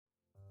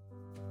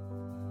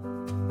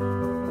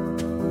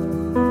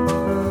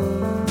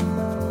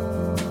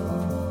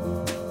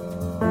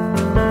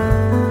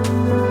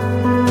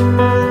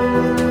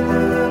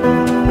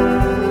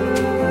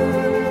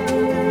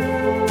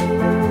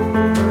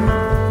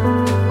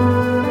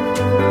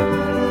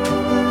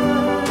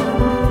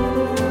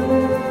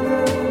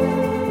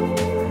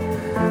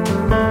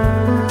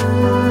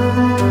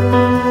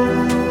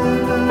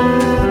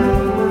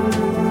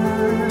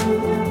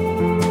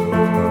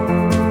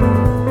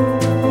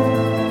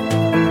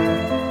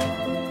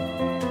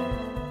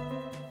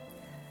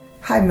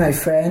Hi, my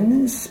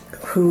friends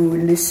who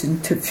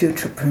listen to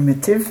Future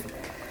Primitive.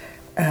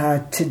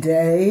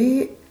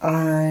 Today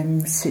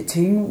I'm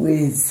sitting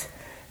with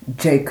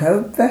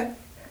Jacob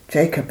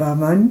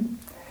Aman,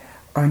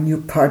 our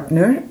new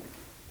partner,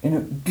 in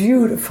a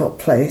beautiful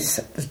place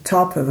at the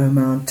top of a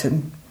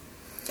mountain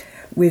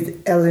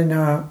with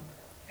Helena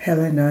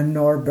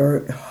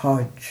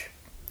Norberg-Hodge.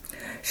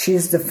 She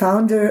is the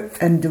founder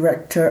and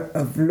director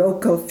of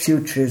Local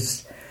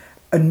Futures,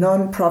 a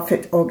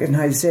non-profit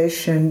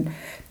organization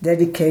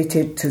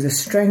dedicated to the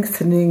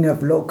strengthening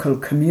of local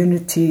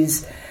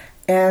communities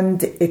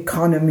and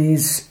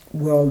economies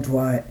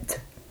worldwide.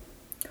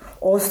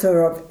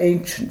 Author of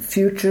Ancient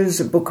Futures,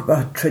 a book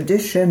about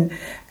tradition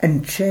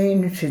and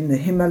change in the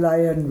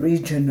Himalayan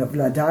region of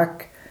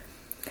Ladakh,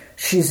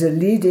 she's a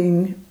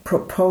leading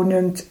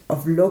proponent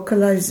of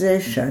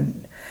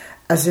localization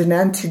as an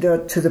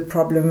antidote to the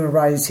problem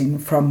arising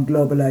from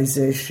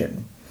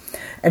globalization,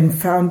 and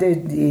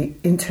founded the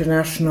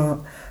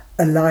International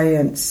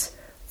Alliance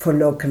for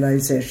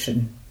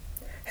Localization.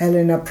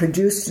 Helena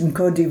produced and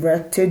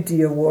co-directed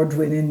the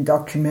award-winning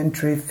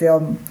documentary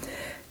film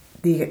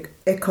The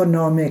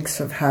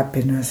Economics of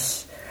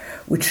Happiness,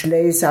 which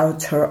lays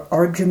out her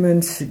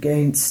arguments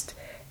against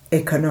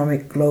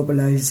economic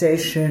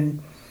globalization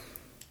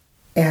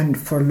and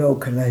for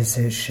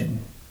localization.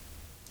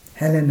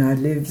 Helena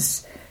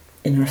lives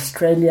in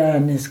Australia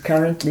and is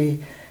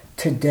currently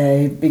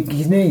today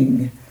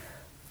beginning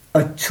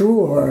a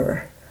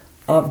tour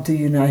of the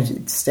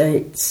United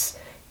States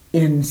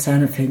in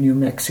Santa Fe, New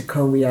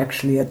Mexico. We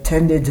actually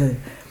attended a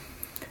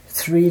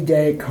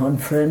 3-day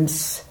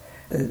conference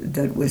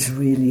that was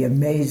really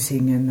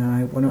amazing, and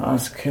I want to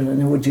ask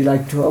Helena, would you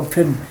like to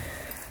open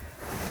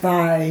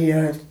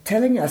by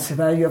telling us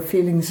about your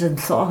feelings and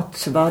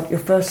thoughts about your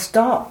first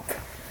stop?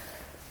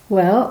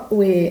 Well,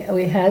 we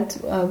had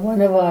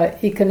one of our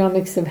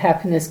Economics of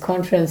Happiness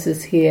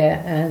conferences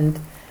here, and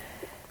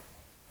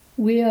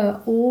we are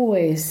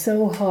always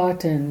so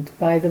heartened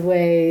by the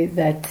way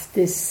that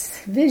this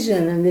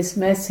vision and this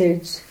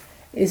message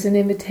is an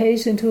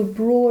invitation to a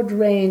broad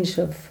range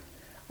of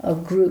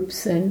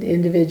groups and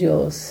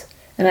individuals.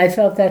 And I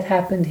felt that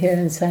happened here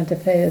in Santa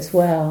Fe as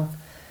well.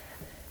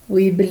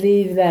 We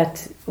believe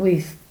that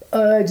we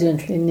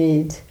urgently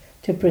need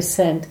to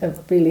present a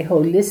really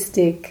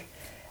holistic,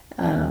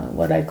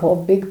 what I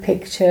call big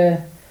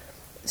picture,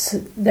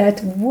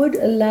 that would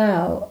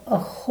allow a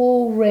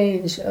whole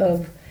range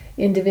of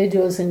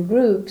individuals and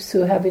groups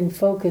who have been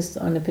focused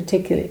on a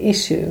particular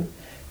issue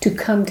to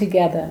come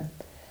together.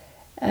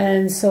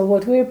 And so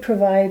what we're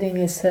providing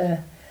is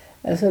a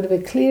sort of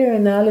a clear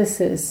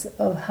analysis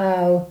of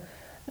how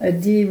a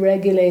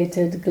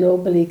deregulated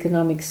global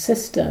economic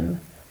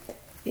system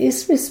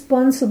is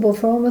responsible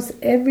for almost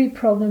every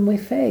problem we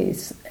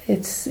face.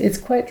 It's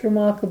quite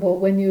remarkable.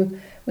 When you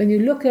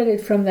look at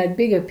it from that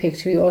bigger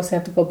picture, you also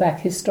have to go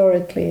back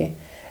historically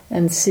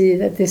and see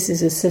that this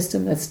is a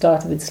system that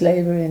started with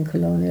slavery and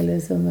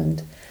colonialism,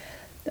 and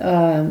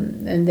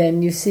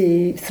then you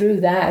see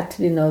through that,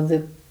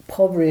 the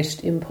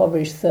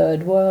impoverished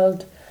third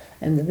world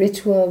and the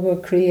rich world were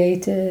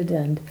created,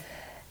 and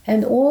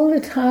all the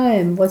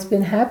time what's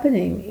been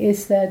happening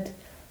is that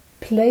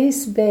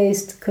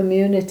place-based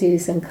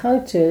communities and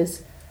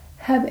cultures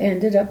have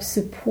ended up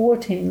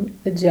supporting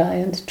the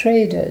giant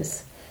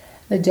traders,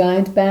 the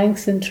giant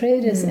banks and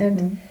traders,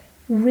 and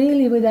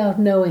really without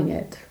knowing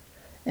it.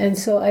 And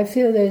so I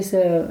feel there's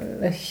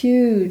a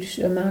huge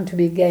amount to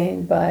be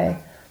gained by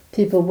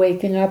people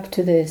waking up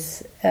to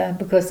this,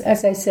 because,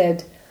 as I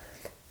said,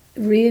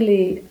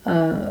 really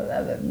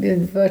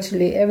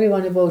virtually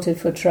everyone who voted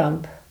for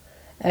Trump,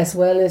 as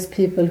well as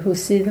people who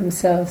see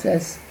themselves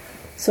as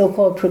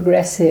so-called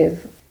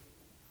progressive,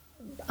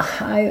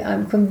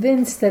 I'm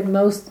convinced that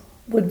most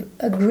would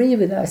agree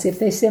with us if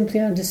they simply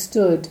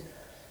understood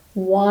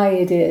why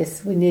it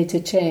is we need to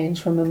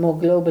change from a more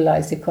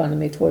globalized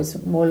economy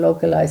towards more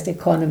localized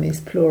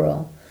economies,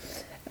 plural.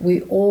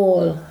 We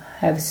all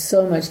have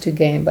so much to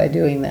gain by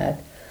doing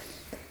that.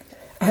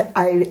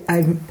 I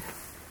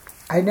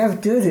never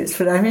do this,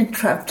 but I'm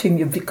interrupting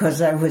you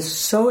because I was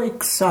so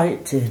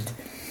excited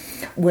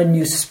when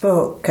you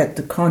spoke at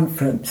the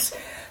conference,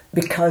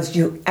 because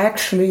you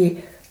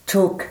actually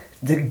took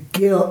the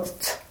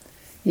guilt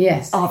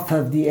off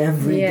of the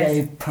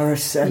everyday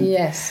person.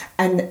 Yes.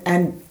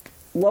 And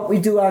what we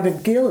do out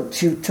of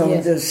guilt, you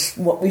told us,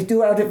 what we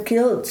do out of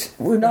guilt,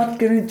 we're not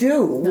going to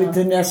do with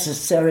the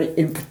necessary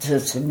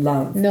impetus and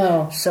love.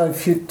 No. So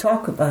if you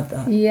talk about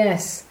that.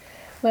 Yes.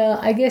 Well,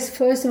 I guess,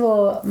 first of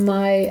all,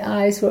 my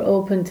eyes were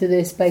opened to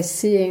this by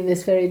seeing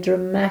this very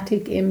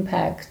dramatic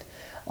impact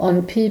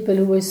on people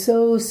who were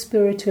so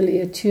spiritually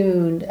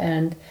attuned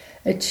and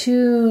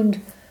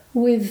attuned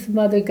with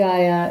Mother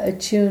Gaia,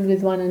 attuned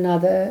with one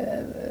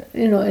another,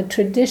 a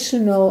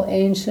traditional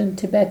ancient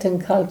Tibetan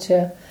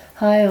culture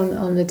high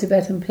on the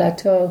Tibetan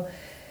plateau,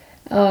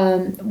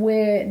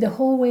 where the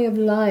whole way of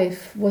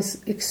life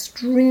was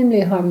extremely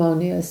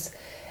harmonious,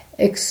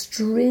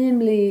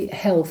 extremely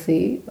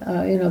healthy.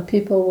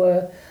 People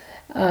were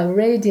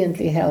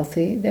radiantly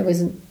healthy. There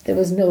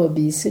was no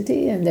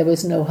obesity and there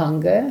was no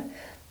hunger.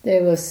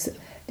 There was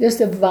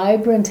just a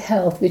vibrant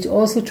health, which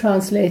also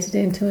translated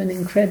into an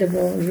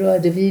incredible joie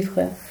de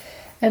vivre.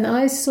 And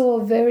I saw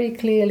very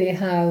clearly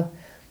how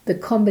the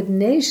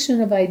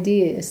combination of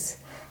ideas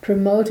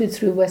promoted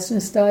through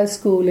Western-style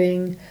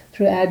schooling,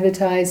 through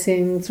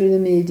advertising, through the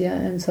media,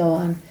 and so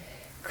on,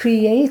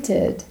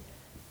 created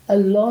a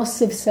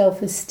loss of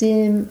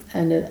self-esteem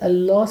and a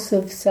loss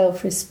of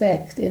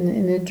self-respect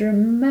in a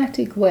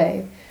dramatic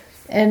way,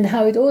 and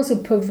how it also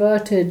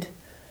perverted,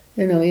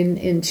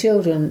 in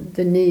children,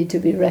 the need to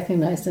be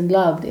recognized and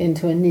loved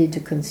into a need to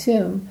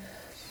consume.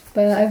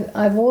 But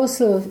I've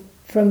also,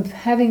 from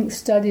having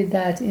studied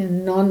that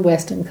in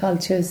non-Western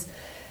cultures,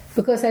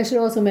 because I should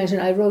also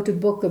mention, I wrote a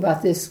book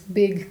about this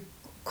big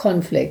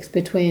conflict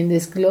between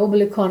this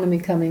global economy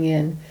coming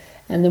in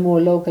and the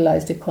more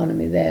localized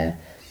economy there.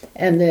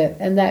 And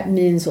that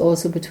means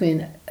also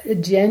between a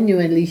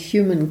genuinely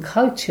human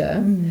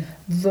culture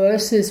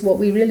versus what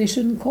we really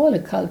shouldn't call a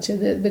culture.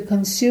 The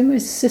consumer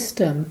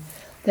system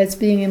that's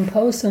being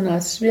imposed on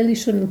us really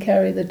shouldn't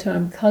carry the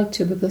term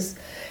culture, because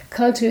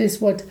culture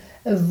is what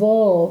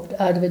evolved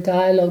out of a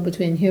dialogue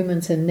between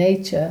humans and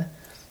nature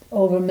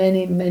over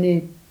in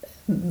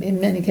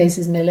many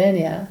cases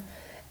millennia.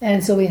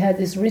 And so we had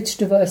this rich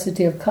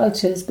diversity of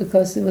cultures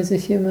because it was a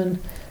human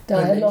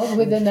dialogue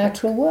with the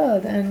natural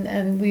world, and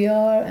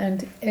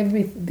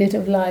every bit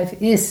of life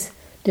is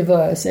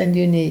diverse and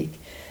unique,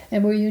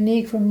 and we're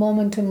unique from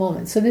moment to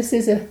moment. So this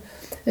is a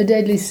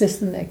deadly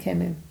system that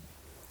came in.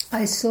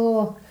 I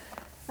saw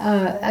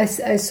this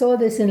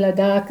in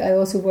Ladakh. I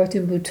also worked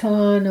in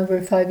Bhutan over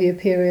a 5-year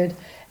period,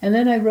 and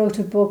then I wrote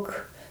a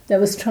book that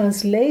was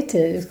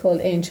translated. It's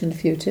called Ancient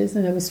Futures,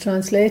 and it was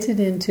translated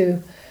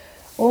into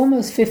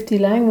almost 50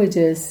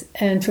 languages,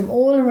 and from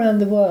all around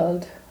the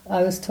world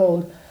I was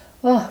told,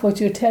 what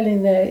you're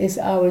telling there is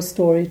our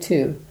story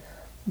too.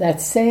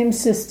 That same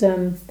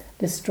system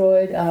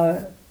destroyed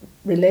our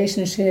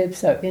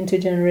relationships, our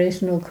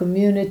intergenerational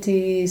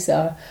communities,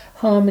 our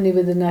harmony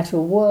with the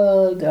natural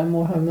world, our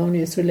more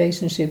harmonious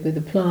relationship with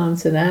the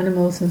plants and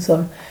animals and so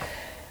on.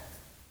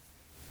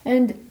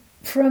 And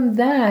from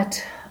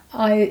that,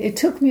 it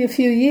took me a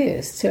few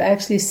years to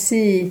actually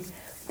see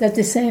that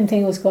the same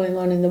thing was going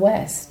on in the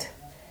West.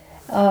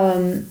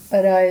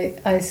 But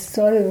I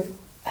sort of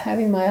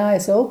having my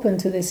eyes open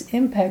to this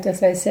impact,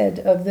 as I said,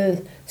 of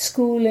the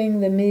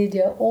schooling, the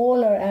media,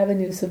 all our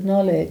avenues of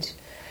knowledge.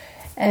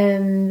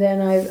 And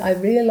then I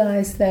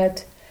realized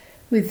that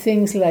with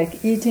things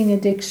like eating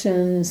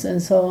addictions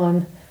and so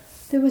on,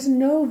 there was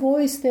no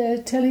voice there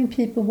telling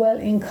people, well,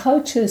 in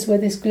cultures where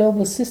this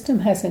global system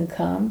hasn't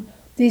come,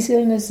 these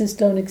illnesses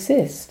don't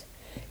exist.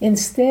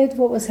 Instead,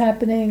 what was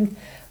happening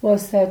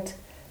was that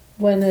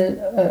when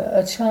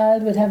a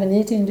child would have an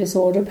eating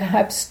disorder,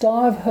 perhaps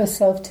starve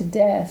herself to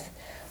death,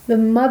 the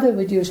mother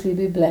would usually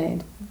be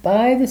blamed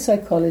by the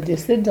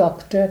psychologist, the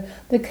doctor,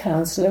 the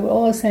counselor,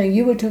 all saying,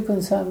 you were too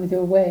concerned with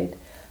your weight.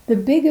 The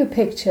bigger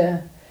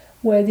picture,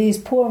 where these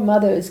poor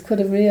mothers could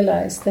have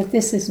realized that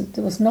this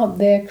was not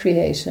their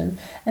creation,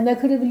 and that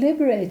could have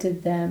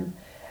liberated them,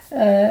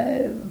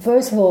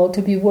 first of all,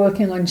 to be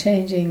working on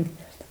changing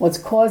what's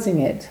causing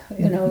it,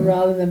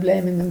 rather than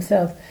blaming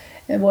themselves.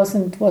 It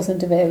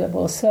wasn't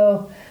available.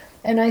 So,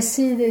 and I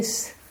see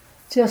this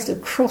just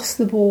across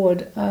the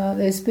board.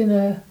 There's been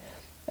a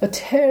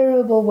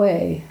terrible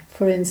way,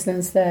 for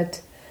instance,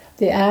 that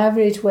the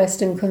average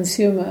Western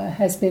consumer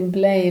has been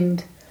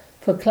blamed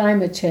for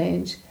climate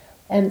change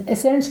and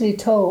essentially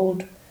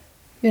told,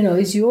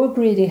 it's your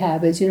greedy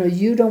habits,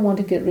 you don't want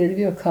to get rid of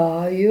your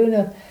car,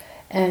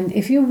 and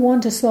if you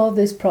want to solve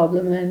this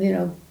problem,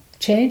 then,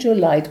 change your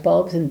light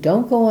bulbs and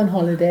don't go on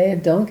holiday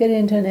and don't get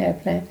into an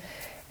airplane.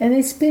 And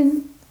it's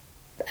been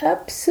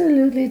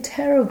absolutely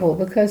terrible,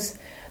 because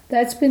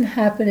that's been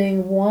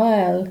happening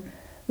while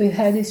we've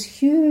had this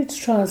huge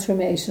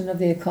transformation of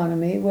the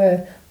economy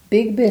where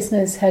big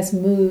business has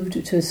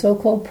moved to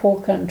so-called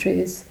poor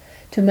countries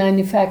to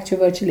manufacture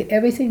virtually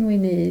everything we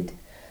need,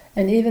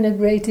 and even a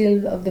great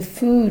deal of the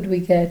food we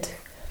get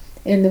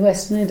in the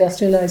Western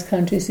industrialized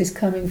countries is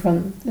coming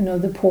from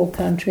the poor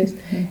countries.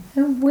 Mm-hmm.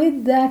 And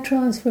with that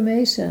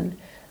transformation,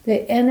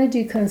 the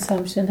energy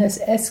consumption has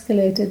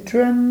escalated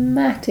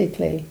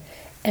dramatically,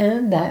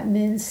 and that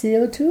means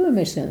CO2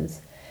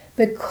 emissions,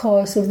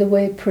 because of the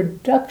way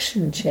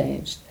production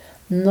changed,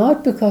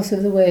 not because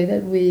of the way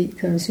that we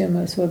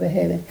consumers were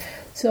behaving.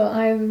 So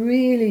I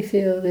really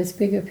feel this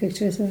bigger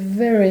picture is a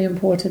very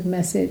important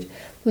message,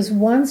 because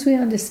once we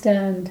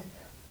understand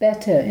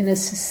better in a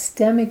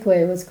systemic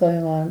way what's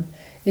going on,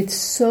 it's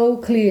so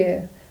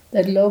clear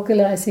that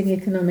localizing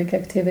economic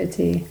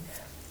activity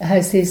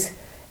has these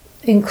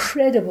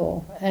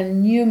incredible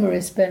and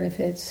numerous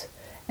benefits,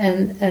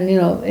 and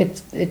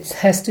it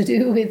has to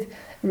do with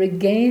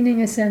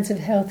regaining a sense of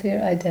healthier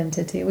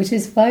identity, which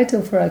is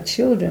vital for our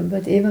children,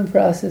 but even for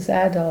us as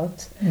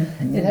adults.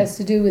 Mm-hmm. It has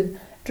to do with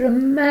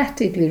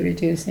dramatically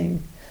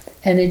reducing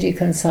energy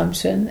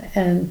consumption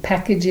and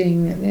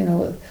packaging,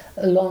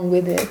 along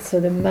with it. So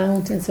the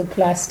mountains of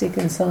plastic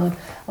and so on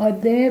are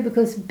there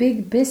because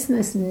big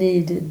business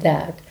needed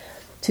that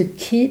to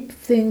keep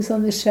things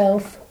on the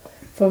shelf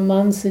for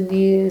months and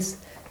years,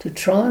 to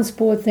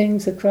transport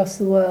things across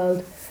the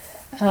world,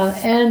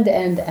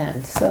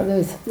 and.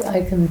 So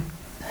I can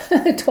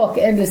talk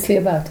endlessly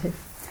about it.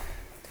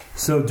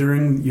 So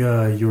during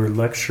your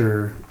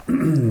lecture,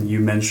 you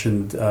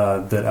mentioned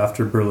that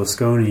after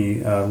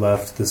Berlusconi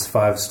left, this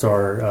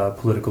 5-star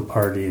political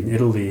party in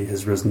Italy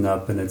has risen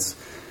up, and it's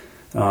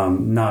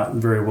not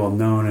very well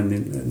known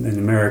in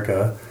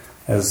America,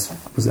 as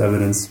was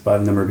evidenced by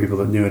the number of people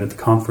that knew it at the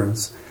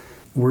conference.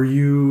 Were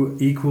you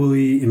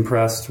equally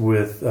impressed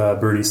with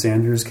Bernie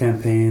Sanders'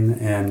 campaign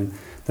and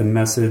the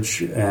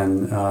message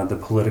and the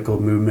political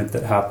movement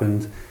that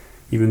happened,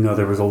 even though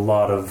there was a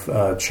lot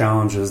of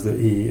challenges that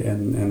he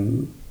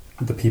and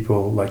the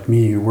people like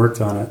me who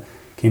worked on it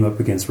came up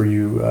against? Were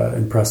you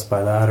impressed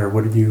by that, or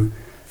what did you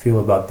feel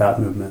about that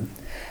movement?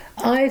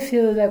 I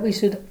feel that we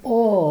should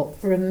all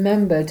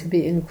remember to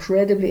be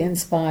incredibly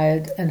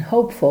inspired and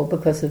hopeful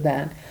because of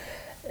that.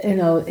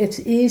 It's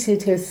easy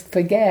to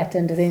forget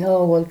and to think,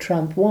 oh, well,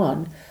 Trump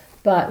won.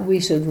 But we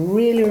should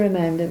really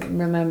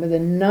remember the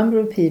number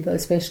of people,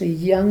 especially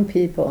young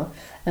people,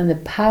 and the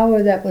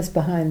power that was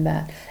behind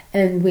that.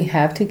 And we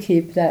have to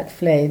keep that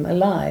flame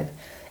alive.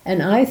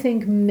 And I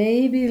think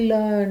maybe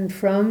learn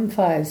from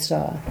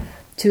 5-star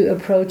to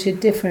approach it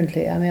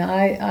differently. I mean,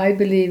 I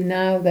believe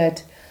now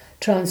that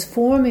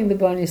transforming the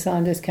Bernie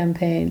Sanders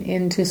campaign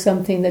into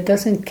something that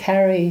doesn't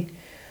carry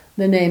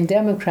the name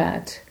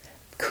Democrat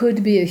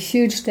could be a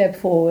huge step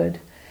forward.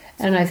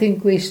 And I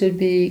think we should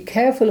be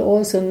careful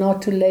also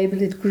not to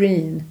label it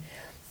green,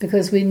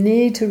 because we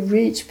need to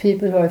reach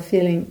people who are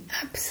feeling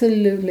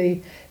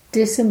absolutely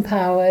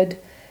disempowered,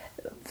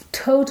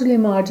 totally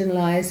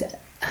marginalized,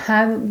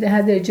 have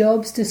their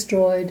jobs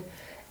destroyed,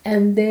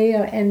 and they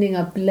are ending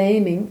up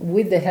blaming,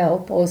 with the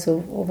help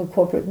also of the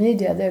corporate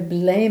media, they're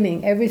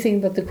blaming everything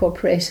but the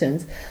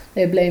corporations.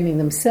 They're blaming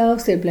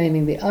themselves, they're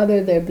blaming the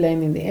other, they're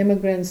blaming the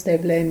immigrants, they're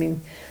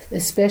blaming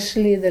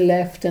especially the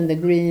left and the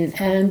green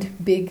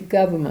and big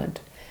government,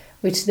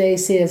 which they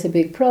see as a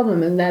big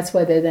problem, and that's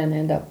why they then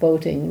end up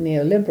voting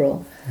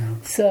neoliberal. Yeah.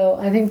 So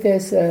I think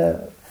there's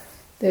a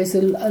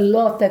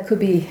lot that could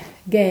be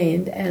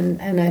gained,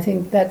 and I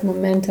think that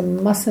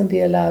momentum mustn't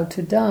be allowed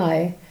to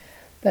die.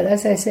 But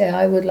as I say,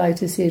 I would like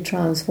to see it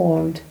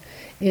transformed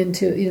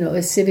into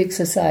a civic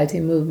society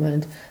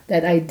movement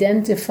that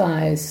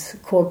identifies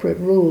corporate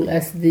rule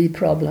as the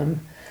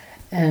problem,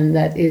 and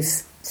that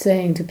is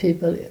saying to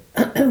people,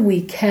 we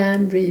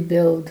can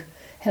rebuild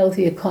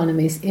healthy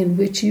economies in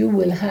which you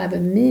will have a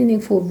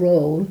meaningful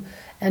role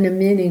and a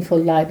meaningful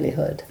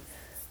livelihood.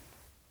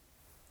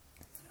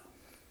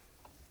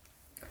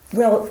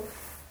 Well,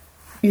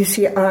 you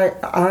see,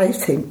 I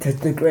think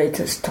that the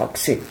greatest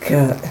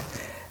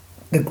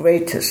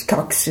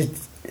toxic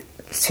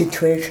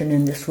situation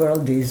in this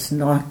world is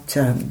not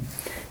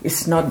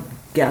it's not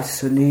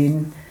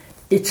gasoline,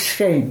 it's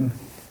shame.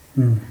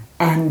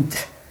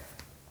 And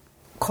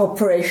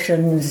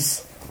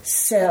corporations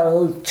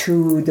sell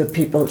to the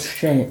people's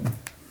shame.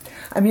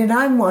 I mean,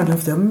 I'm one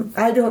of them.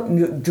 I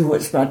don't do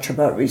as much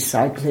about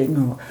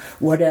recycling or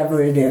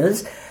whatever it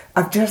is.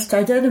 I've just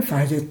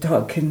identified it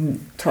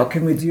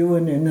talking with you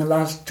and in the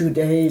last 2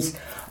 days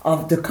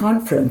of the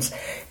conference.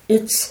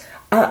 It's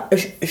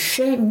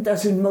shame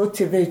doesn't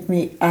motivate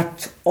me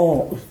at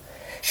all.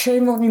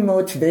 Shame only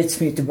motivates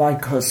me to buy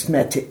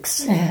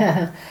cosmetics.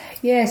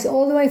 Yes,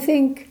 although I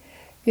think,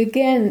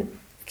 again,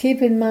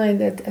 keep in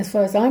mind that as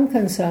far as I'm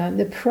concerned,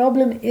 the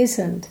problem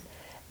isn't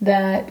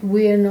that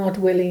we're not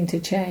willing to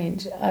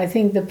change. I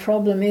think the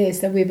problem is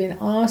that we've been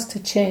asked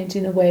to change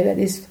in a way that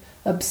is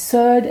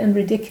absurd and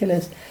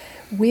ridiculous.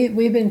 We've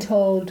been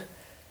told,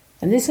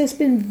 and this has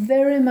been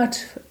very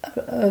much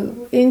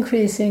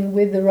increasing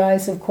with the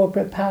rise of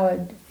corporate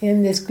power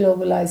in this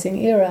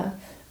globalizing era,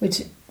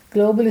 which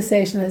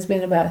globalization has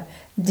been about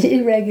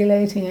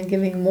deregulating and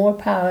giving more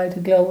power to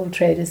global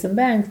traders and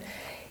banks.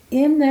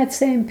 In that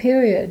same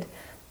period,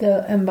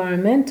 the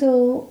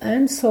environmental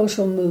and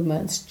social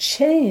movements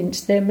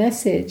changed their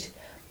message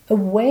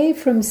away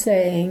from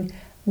saying,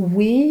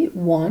 we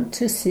want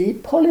to see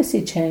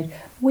policy change.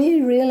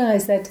 We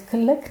realize that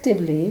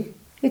collectively,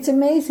 it's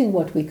amazing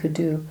what we could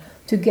do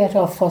to get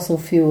off fossil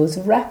fuels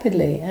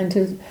rapidly and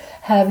to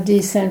have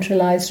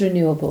decentralized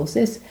renewables.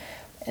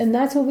 And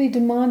that's what we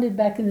demanded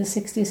back in the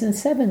 60s and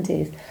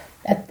 70s.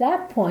 At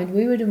that point,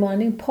 we were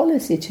demanding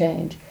policy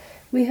change.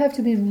 We have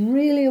to be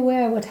really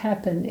aware of what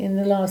happened in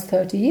the last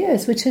 30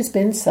 years, which has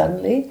been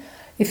suddenly,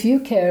 if you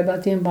care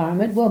about the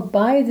environment, well,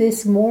 buy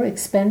this more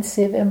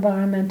expensive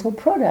environmental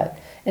product.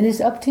 And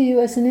it's up to you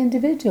as an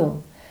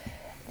individual.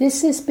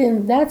 That's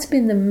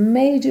been the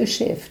major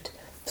shift.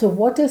 So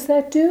what does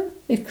that do?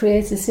 It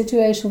creates a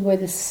situation where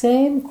the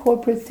same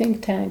corporate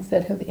think tanks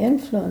that have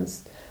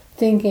influenced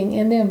thinking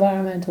in the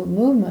environmental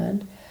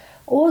movement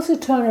also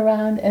turn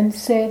around and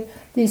say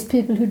these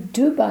people who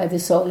do buy the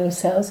solar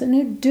cells and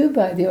who do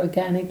buy the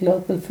organic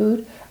local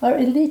food are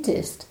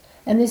elitist.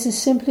 And this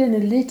is simply an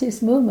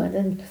elitist movement,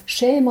 and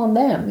shame on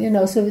them,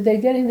 So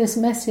they're getting this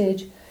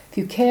message, if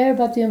you care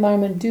about the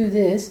environment, do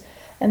this.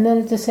 And then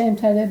at the same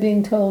time they're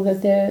being told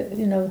that they're,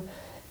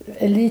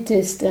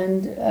 elitist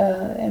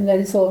and that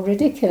it's all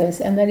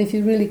ridiculous. And that if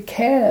you really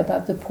care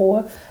about the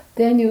poor,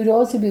 then you would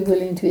also be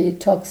willing to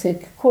eat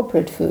toxic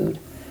corporate food.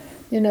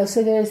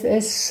 So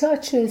there's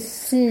such a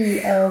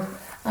sea of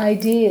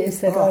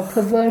ideas that are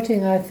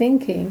perverting our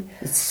thinking.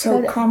 It's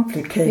so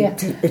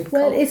complicated.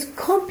 Yeah. It's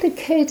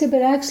complicated,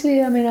 but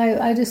actually,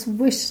 I just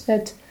wish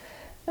that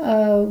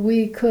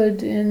we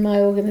could, in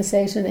my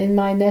organization, in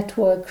my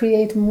network,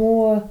 create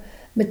more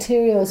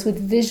materials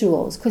with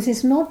visuals, because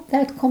it's not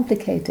that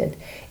complicated.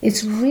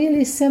 It's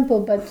really simple,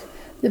 but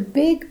the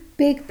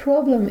big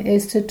problem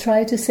is to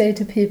try to say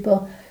to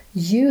people,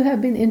 you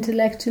have been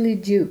intellectually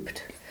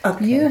duped.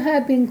 Okay. You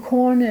have been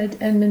cornered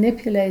and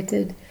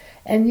manipulated,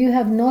 and you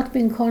have not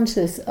been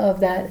conscious of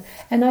that.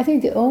 And I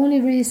think the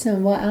only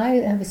reason why I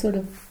have sort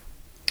of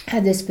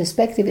had this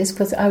perspective is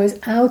because I was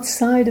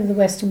outside of the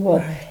Western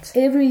world. Right.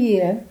 Every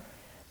year,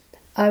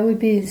 I would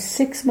be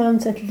 6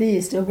 months at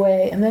least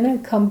away, and then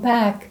I'd come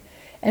back,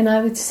 and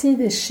I would see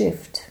this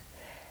shift.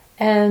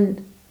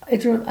 And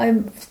it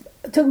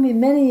took me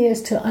many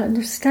years to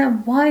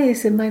understand why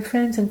is it my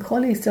friends and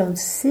colleagues don't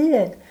see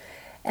it.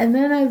 And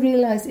then I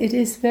realized it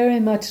is very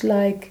much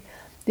like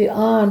the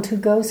aunt who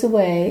goes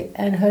away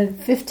and her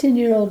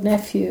 15-year-old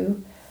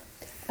nephew,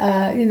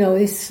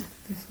 is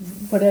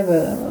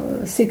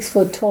whatever, 6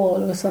 foot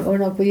tall or something, or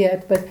not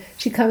yet, but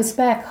she comes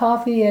back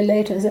half a year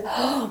later and says,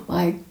 oh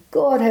my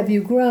God, have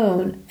you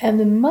grown? And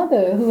the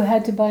mother, who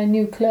had to buy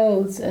new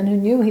clothes and who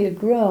knew he had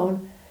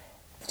grown,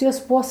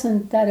 just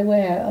wasn't that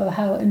aware of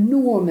how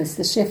enormous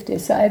the shift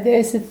is. So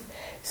there's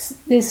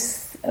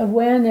this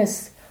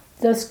awareness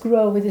does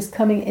grow with this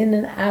coming in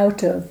and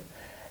out of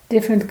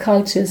different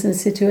cultures and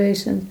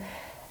situations.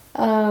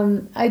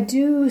 I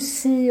do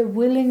see a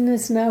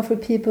willingness now for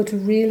people to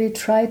really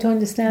try to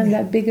understand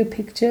that bigger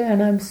picture,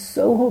 and I'm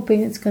so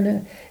hoping it's going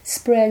to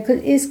spread, because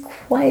it is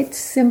quite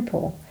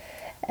simple.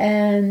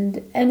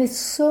 And it's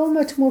so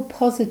much more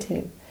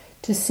positive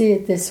to see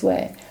it this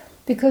way,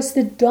 because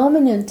the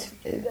dominant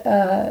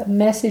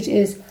message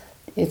is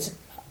it's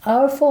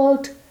our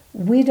fault,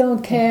 we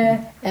don't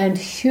care, and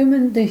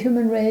the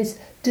human race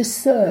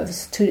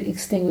deserves to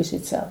extinguish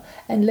itself.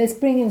 And let's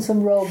bring in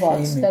some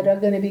robots that are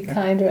going to be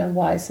kinder and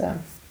wiser.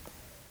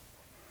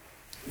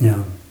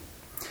 Yeah.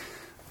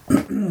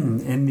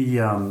 In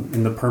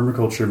the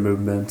permaculture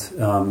movement,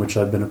 which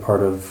I've been a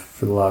part of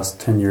for the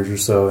last 10 years or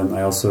so, and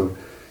I also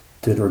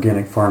did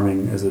organic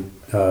farming as a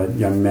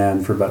young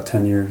man for about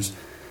 10 years.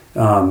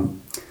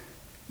 One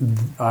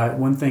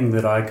thing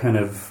that I kind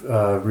of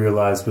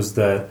realized was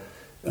that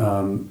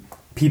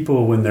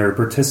people, when they're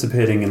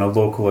participating in a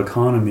local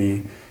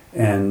economy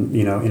and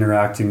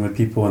interacting with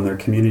people in their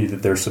community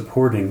that they're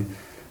supporting,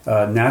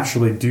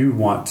 naturally do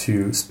want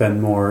to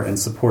spend more and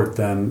support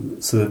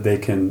them so that they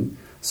can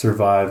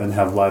survive and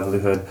have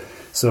livelihood.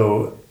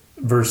 So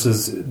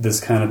versus this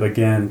kind of,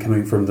 again,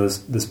 coming from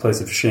this place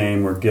of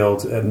shame or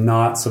guilt and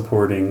not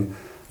supporting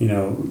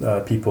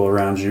people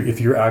around you.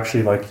 If you're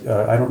actually like,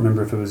 I don't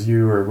remember if it was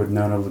you or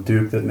Winona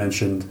LaDuke that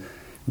mentioned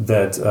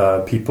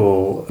that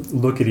people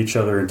look at each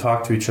other and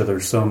talk to each other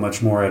so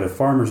much more at a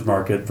farmer's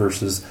market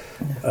versus,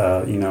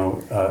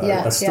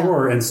 a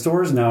store. And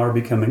stores now are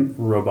becoming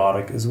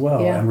robotic as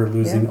well, and we're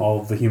losing all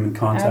of the human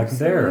contact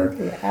there.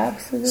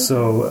 Absolutely.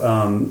 So,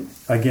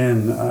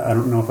 again, I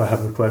don't know if I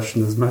have a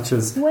question as much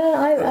as... Well,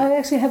 I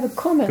actually have a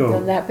comment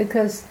on that,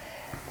 because,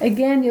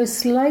 again, you're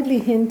slightly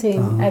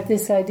hinting at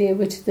this idea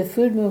which the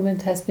food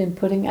movement has been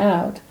putting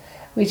out,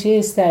 which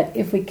is that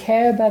if we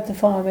care about the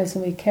farmers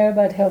and we care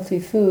about healthy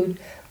food,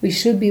 we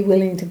should be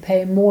willing to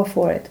pay more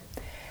for it.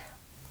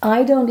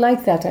 I don't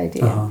like that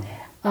idea.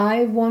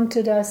 I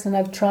wanted us, and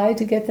I've tried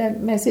to get that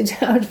message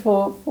out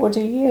for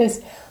 40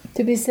 years,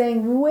 to be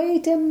saying,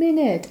 wait a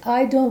minute,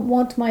 I don't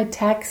want my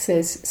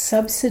taxes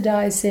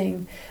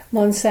subsidizing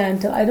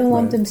Monsanto. I don't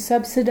want them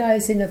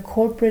subsidizing a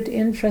corporate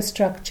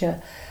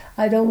infrastructure.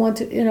 I don't want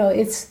to,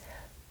 it's...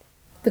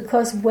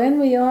 Because when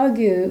we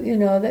argue,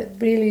 that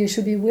really you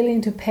should be willing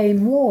to pay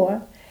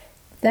more,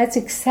 that's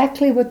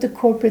exactly what the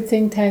corporate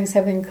think tanks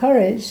have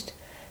encouraged.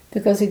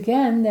 Because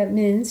again, that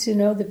means,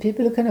 the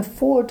people who can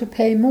afford to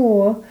pay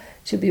more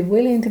should be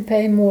willing to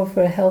pay more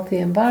for a healthy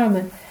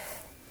environment.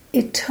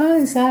 It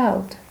turns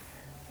out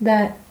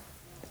that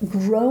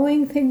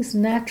growing things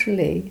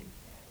naturally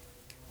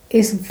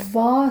is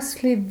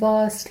vastly,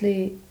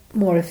 vastly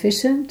more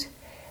efficient.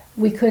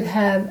 We could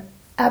have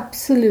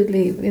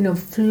absolutely,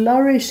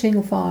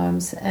 flourishing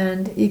farms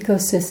and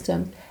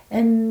ecosystems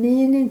and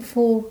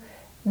meaningful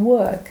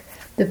work.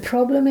 The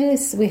problem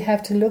is we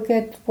have to look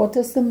at what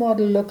does the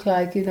model look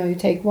like. You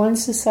take one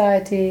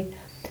society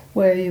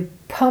where you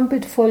pump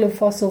it full of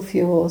fossil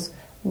fuels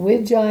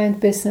with giant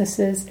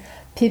businesses.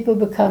 People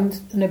become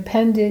an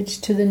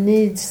appendage to the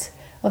needs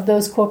of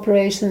those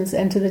corporations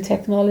and to the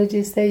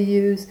technologies they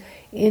use.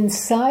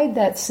 inside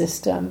that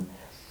system,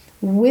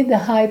 with the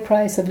high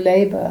price of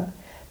labor,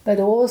 but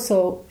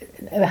also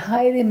a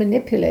highly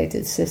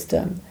manipulated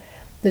system,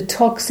 the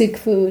toxic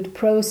food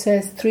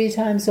processed 3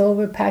 times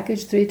over,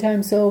 packaged 3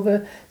 times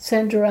over,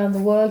 sent around the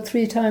world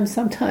 3 times,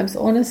 sometimes,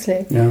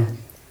 honestly,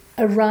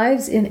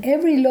 arrives in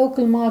every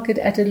local market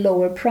at a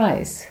lower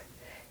price.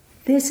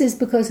 This is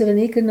because of an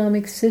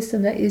economic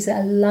system that is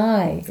a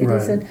lie. It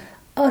is an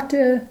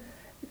utter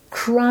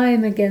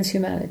crime against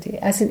humanity.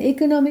 As an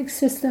economic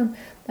system,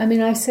 I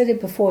mean, I've said it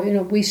before,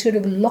 we should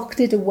have locked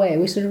it away.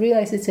 We should have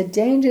realized it's a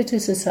danger to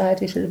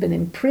society. It should have been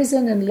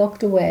imprisoned and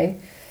locked away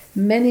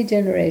many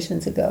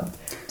generations ago.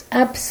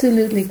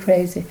 Absolutely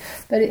crazy.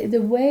 But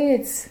the way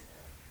it's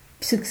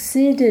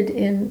succeeded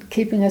in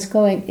keeping us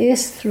going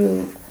is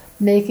through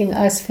making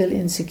us feel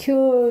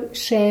insecure,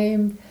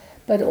 shamed,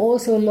 but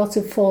also lots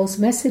of false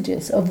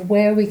messages of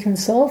where we can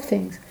solve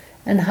things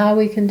and how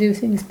we can do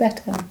things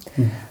better.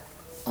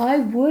 I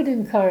would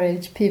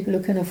encourage people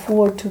who can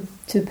afford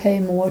to pay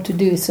more to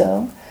do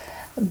so,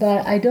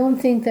 but I don't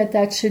think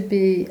that should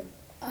be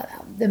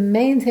the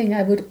main thing.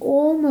 I would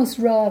almost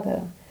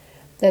rather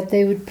that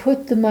they would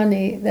put the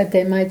money that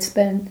they might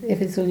spend,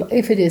 if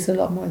it is a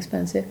lot more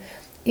expensive,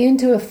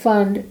 into a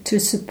fund to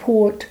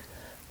support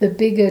the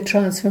bigger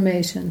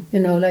transformation.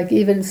 Like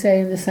even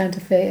say in the Santa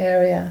Fe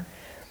area,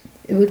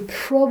 it would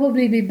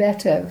probably be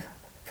better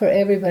for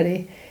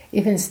everybody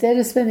if instead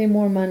of spending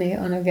more money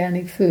on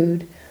organic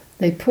food,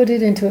 they put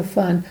it into a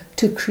fund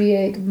to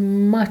create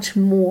much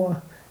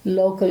more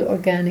local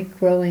organic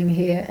growing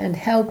here and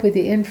help with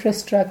the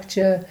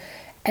infrastructure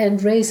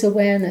and raise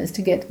awareness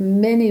to get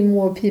many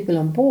more people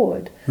on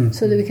board,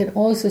 so that we can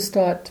also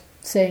start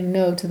saying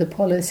no to the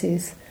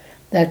policies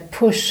that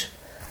push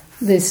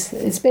this.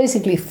 It's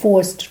basically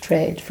forced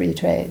trade, free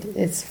trade.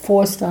 It's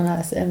forced on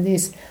us, and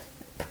these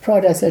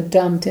products are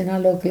dumped in our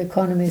local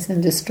economies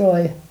and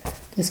destroy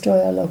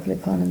our local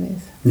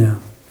economies. Yeah.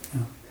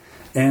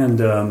 And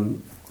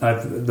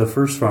the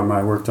first farm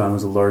I worked on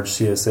was a large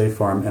CSA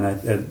farm, and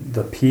at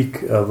the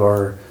peak of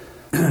our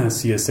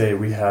CSA,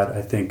 we had,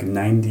 I think,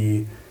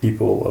 90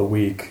 people a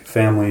week,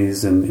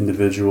 families and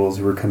individuals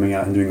who were coming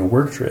out and doing a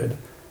work trade.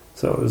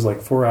 So it was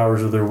like 4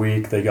 hours of their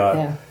week. They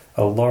got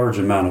a large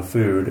amount of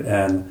food,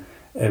 and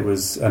it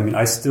was,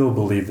 I still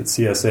believe that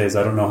CSAs,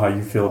 I don't know how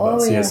you feel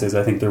about CSAs,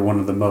 I think they're one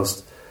of the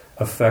most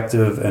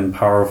effective and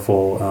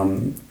powerful.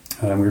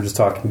 We were just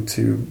talking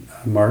to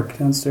Mark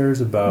downstairs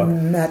about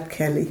Matt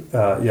Kelly.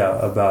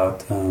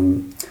 About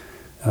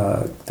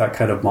that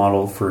kind of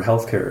model for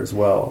healthcare as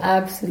well.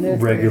 Absolutely.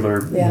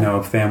 Regular,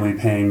 family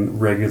paying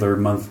regular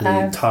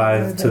monthly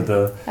tithe to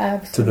the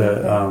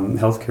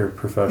healthcare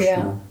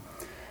professional.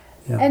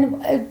 Yeah.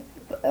 And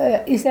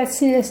is that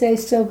CSA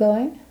still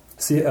going?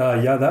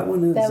 That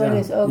one is. That one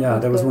is. Oh,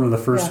 that good, was one of the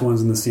first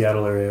ones in the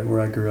Seattle area where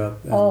I grew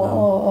up. And,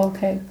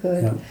 okay,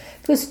 good. Yeah.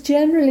 Because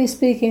generally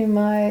speaking,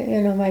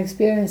 my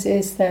experience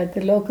is that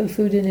the local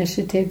food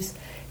initiatives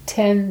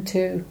tend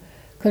to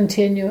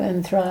continue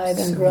and thrive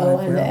and grow,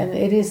 and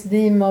it is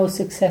the most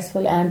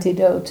successful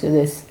antidote to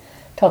this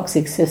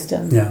toxic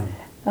system.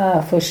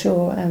 For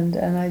sure. And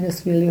I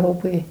just really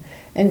hope we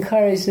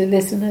encourage the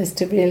listeners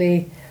to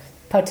really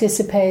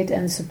participate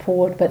and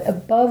support. But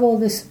above all,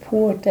 the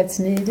support that's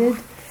needed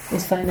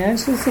is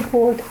financial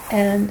support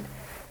and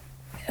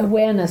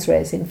awareness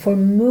raising for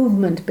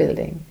movement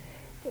building.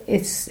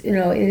 It's, it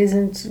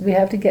isn't, we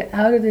have to get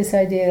out of this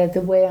idea that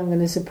the way I'm going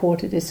to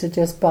support it is to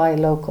just buy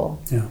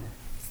local. Yeah.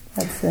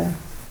 That's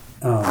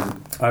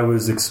I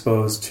was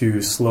exposed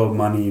to slow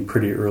money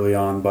pretty early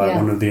on by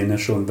one of the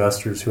initial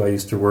investors who I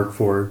used to work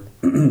for,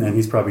 and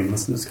he's probably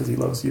listening to this because he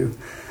loves you.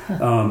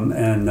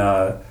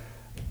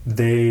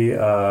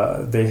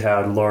 They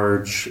had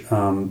large,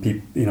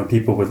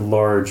 people with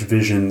large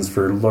visions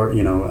for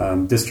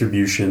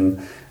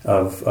distribution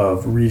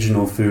of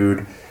regional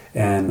food,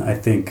 and I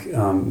think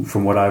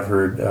from what I've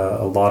heard,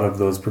 a lot of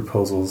those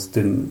proposals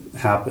didn't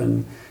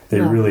happen.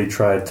 They really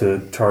tried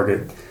to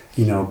target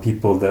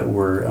people that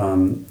were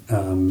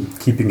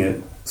keeping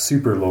it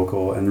super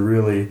local and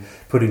really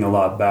putting a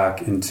lot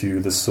back into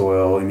the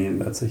soil.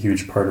 That's a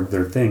huge part of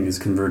their thing, is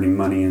converting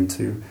money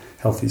into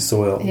healthy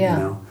soil.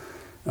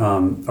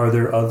 Are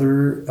there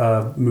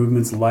other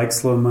movements like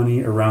Slow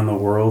Money around the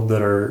world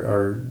that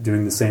are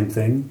doing the same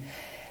thing?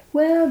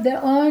 Well, there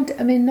aren't,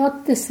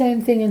 not the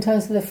same thing in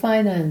terms of the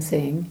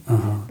financing,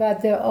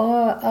 but there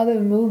are other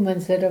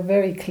movements that are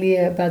very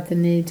clear about the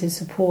need to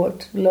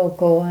support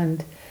local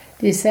and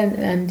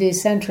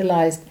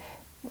decentralized.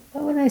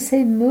 When I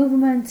say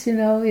movements,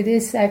 it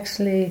is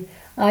actually,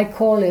 I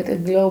call it a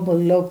global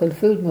local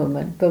food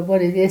movement, but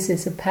what it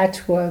is a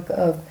patchwork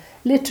of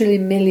literally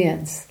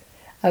millions,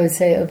 I would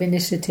say, of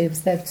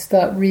initiatives that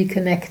start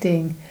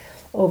reconnecting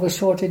over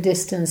shorter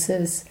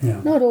distances.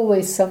 Not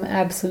always some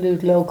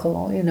absolute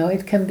local,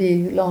 it can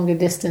be longer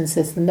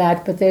distances than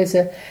that, but there's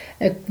a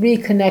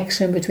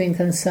reconnection between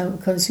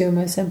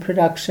consumers and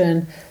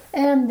production.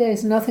 And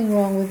there's nothing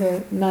wrong with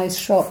a nice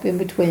shop in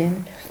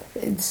between.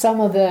 Some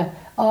of the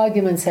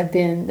arguments have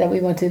been that we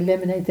want to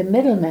eliminate the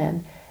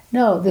middleman.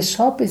 No, the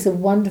shop is a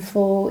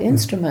wonderful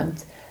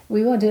instrument.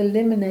 we want to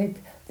eliminate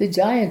the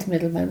giant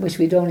middleman, which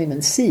we don't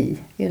even see.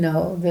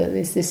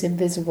 There's this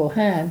invisible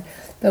hand.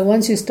 But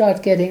once you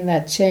start getting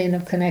that chain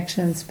of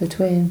connections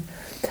between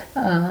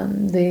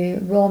the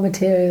raw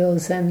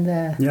materials and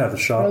the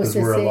shop is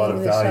where a lot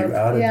of value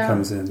added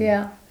comes in.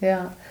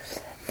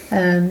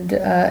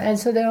 And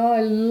so there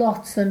are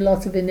lots and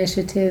lots of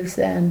initiatives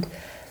and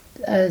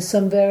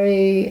some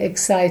very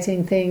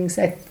exciting things.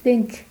 I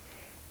think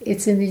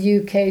it's in the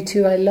UK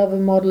too. I love a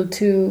model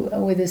too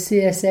with the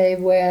CSA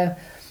where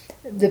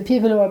the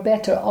people who are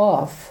better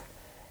off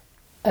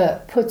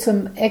put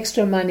some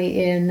extra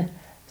money in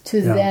to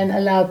then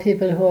allow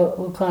people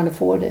who can't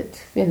afford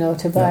it,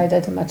 to buy it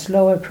at a much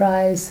lower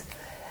price.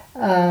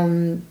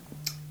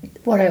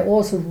 What I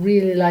also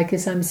really like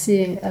is I'm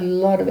seeing a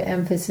lot of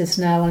emphasis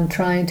now on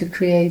trying to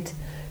create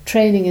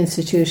training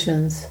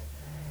institutions,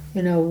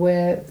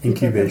 where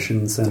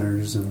incubation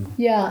centers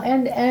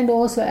and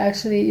also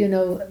actually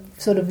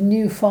sort of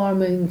new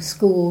farming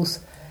schools.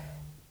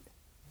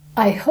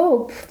 I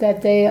hope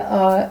that they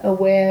are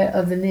aware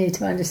of the need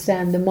to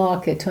understand the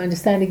market, to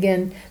understand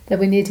again that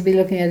we need to be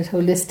looking at it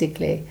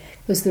holistically,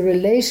 because the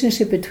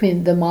relationship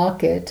between the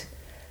market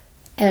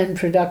and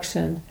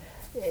production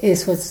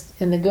is what's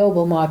in the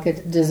global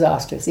market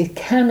disastrous. It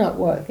cannot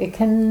work. It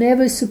can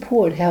never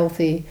support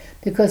healthy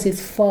because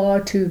it's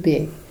far too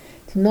big.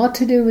 It's not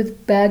to do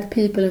with bad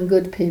people and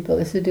good people.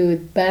 It's to do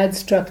with bad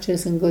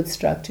structures and good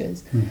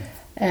structures.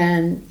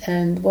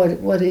 And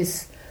what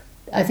is,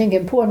 I think,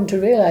 important to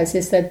realize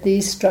is that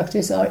these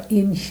structures are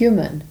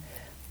inhuman.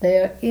 They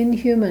are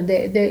inhuman.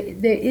 There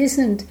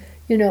isn't,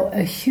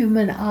 a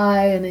human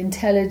eye and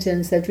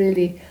intelligence that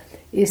really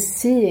is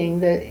seeing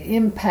the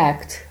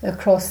impact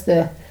across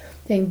the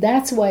thing.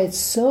 That's why it's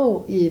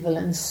so evil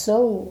and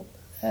so,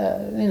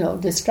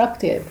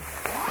 destructive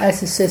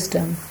as a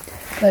system.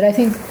 But I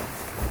think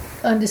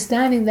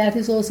understanding that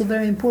is also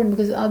very important,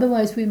 because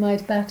otherwise we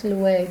might battle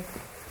away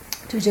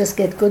to just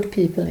get good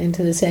people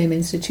into the same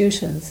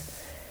institutions.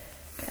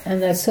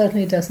 And that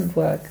certainly doesn't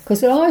work.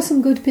 Because there are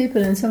some good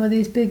people in some of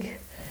these big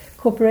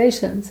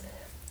corporations.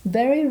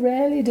 Very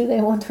rarely do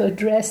they want to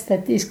address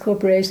that these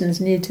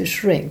corporations need to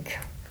shrink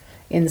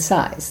in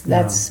size.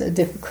 That's a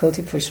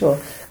difficulty for sure.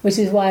 Which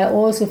is why I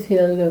also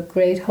feel the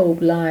great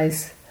hope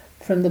lies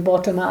from the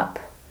bottom up.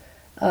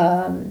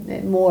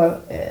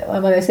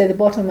 When I say the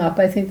bottom up,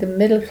 I think the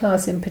middle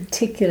class in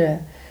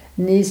particular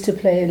needs to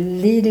play a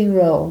leading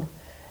role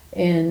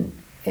in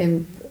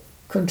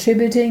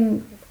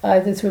contributing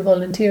either through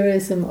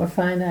volunteerism or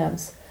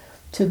finance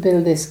to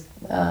build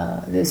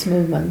this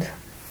movement.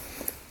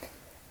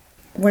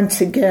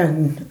 Once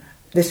again,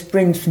 this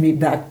brings me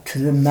back to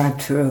the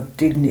matter of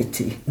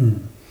dignity.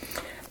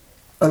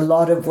 A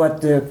lot of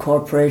what the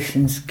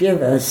corporations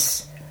give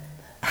us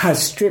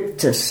has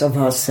stripped us of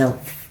our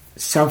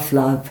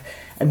self-love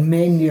and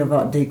mainly of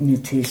our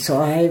dignity. So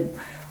I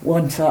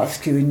want to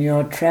ask you, when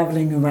you're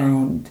traveling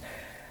around,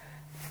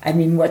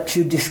 what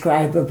you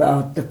describe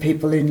about the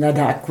people in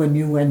Ladakh when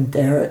you went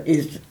there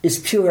is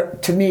pure,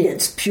 to me,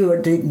 it's pure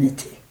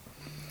dignity.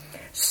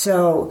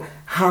 So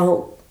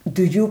how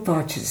do you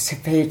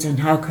participate, and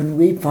how can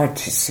we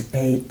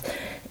participate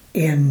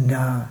in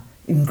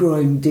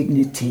growing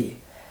dignity?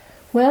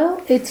 Well,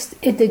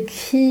 the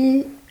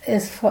key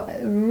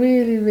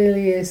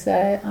really is,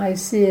 I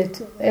see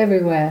it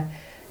everywhere.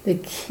 The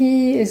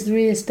key is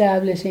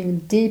reestablishing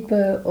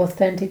deeper,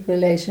 authentic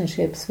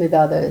relationships with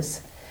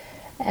others.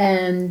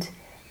 And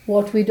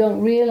what we don't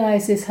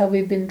realize is how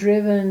we've been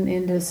driven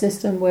into a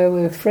system where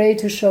we're afraid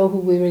to show who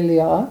we really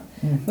are.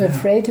 We're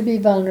afraid to be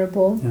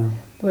vulnerable.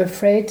 We're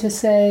afraid to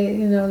say,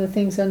 the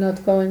things are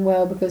not going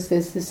well, because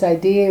there's this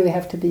idea we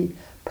have to be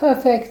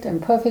perfect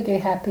and perfectly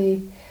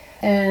happy.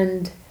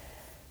 And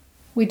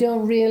we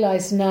don't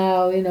realize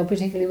now,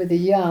 particularly with the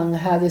young,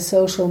 how the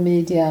social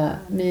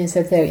media means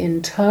that they're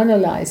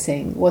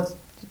internalizing what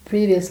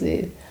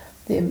previously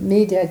the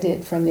media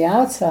did from the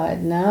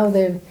outside. Now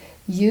they're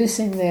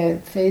using their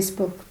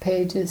Facebook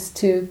pages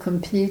to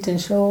compete and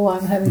show,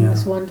 I'm having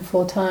this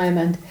wonderful time.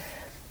 And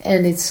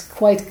it's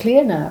quite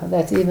clear now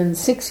that even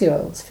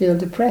 6-year-olds feel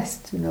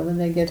depressed, when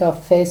they get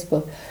off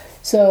Facebook.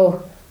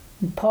 So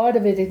part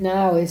of it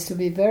now is to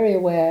be very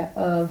aware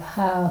of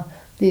how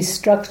these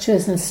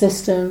structures and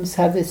systems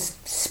have this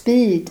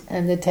speed,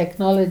 and the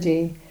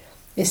technology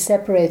is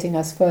separating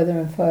us further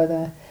and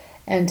further,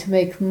 and to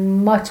make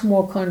much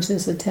more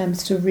conscious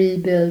attempts to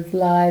rebuild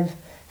live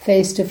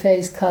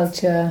face-to-face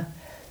culture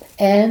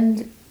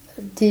and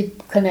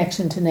deep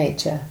connection to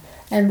nature.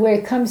 And where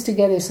it comes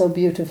together so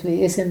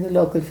beautifully is in the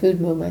local food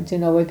movement,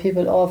 where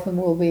people often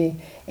will be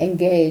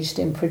engaged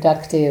in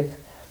productive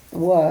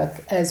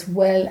work as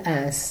well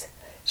as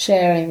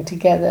sharing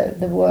together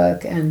the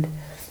work, and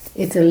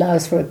it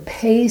allows for a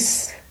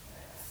pace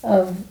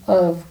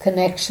of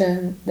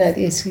connection that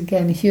is,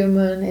 again,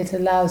 human. It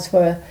allows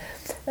for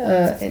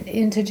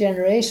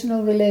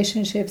intergenerational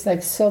relationships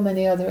like so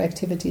many other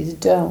activities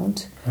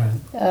don't.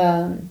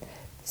 Right.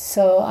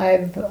 So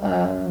I've,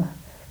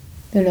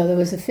 there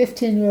was a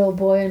 15-year-old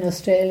boy in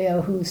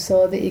Australia who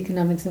saw the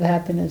economics of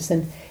happiness,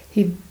 and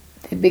he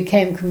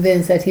became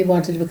convinced that he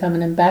wanted to become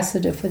an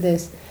ambassador for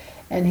this.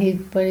 And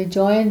when he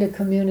joined a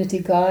community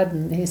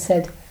garden, he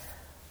said,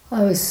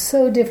 I was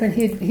so different.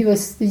 He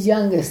was the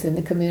youngest in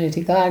the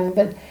community garden,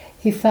 but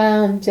he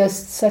found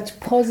just such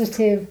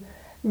positive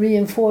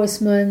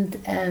reinforcement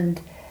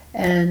and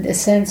a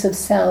sense of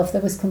self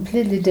that was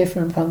completely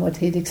different from what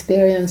he'd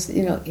experienced,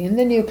 in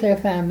the nuclear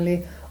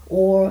family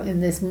or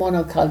in this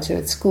monoculture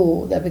at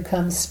school that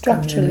becomes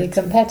structurally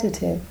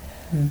competitive.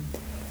 Mm.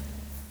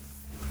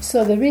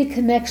 So the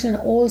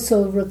reconnection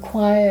also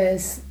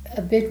requires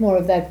a bit more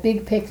of that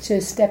big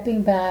picture,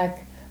 stepping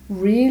back,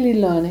 really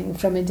learning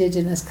from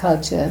indigenous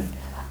culture.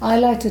 I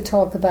like to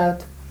talk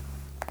about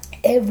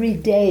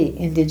everyday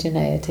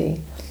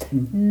indigeneity,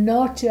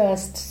 not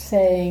just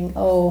saying,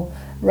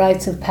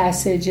 rites of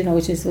passage,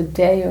 which is a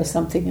day or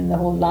something in the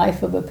whole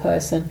life of a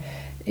person,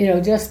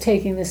 just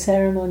taking the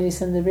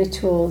ceremonies and the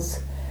rituals,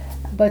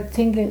 but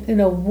thinking,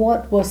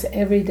 what was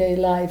everyday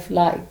life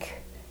like?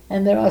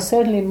 And there are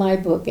certainly, my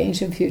book,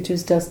 Ancient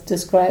Futures, does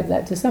describe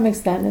that to some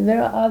extent, and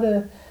there are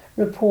other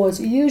reports,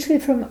 usually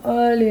from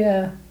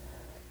earlier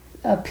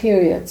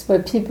periods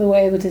where people were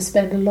able to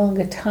spend a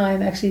longer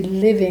time actually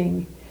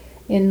living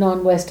in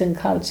non-Western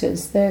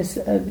cultures. There's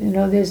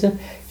a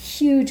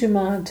huge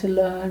amount to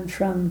learn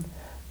from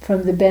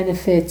the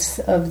benefits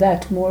of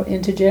that more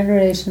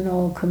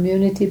intergenerational,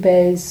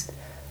 community-based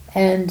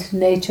and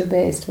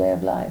nature-based way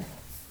of life.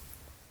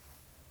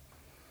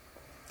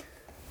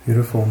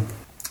 Beautiful.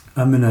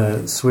 I'm going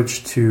to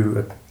switch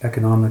to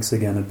economics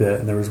again a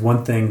bit. And there was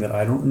one thing that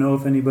I don't know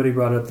if anybody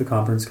brought up at the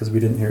conference because we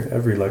didn't hear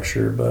every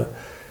lecture, but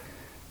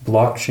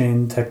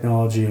blockchain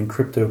technology and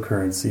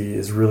cryptocurrency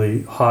is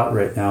really hot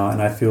right now.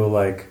 And I feel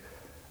like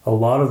a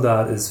lot of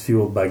that is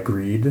fueled by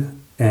greed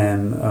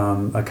and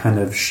a kind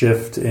of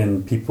shift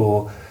in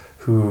people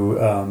who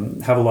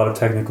have a lot of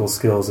technical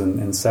skills and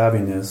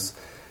savviness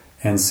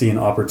and see an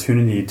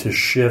opportunity to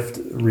shift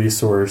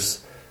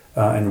resource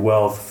and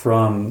wealth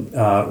from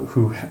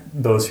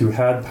those who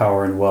had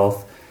power and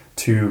wealth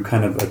to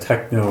kind of a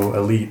techno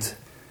elite,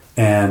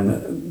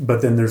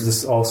 but then there's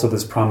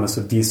this promise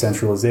of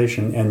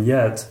decentralization, and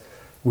yet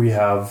we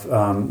have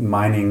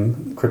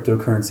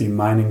cryptocurrency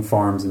mining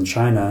farms in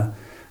China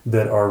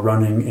that are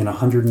running in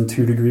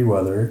 102 degree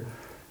weather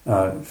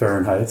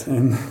Fahrenheit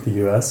in the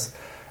U.S.,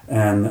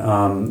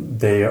 and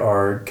they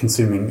are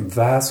consuming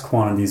vast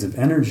quantities of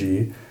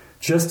energy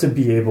just to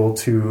be able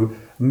to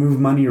move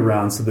money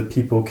around so that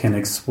people can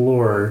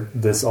explore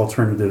this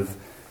alternative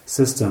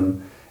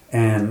system.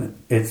 And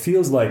it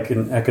feels like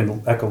an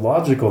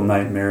ecological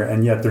nightmare,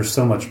 and yet there's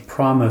so much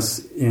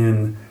promise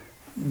in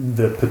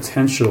the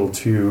potential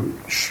to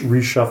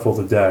reshuffle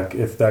the deck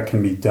if that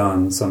can be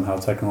done somehow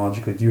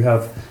technologically. Do you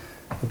have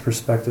a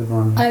perspective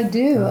on I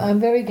do. I'm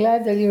very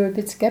glad that you're a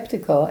bit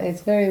skeptical.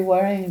 It's very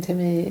worrying to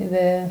me,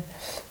 the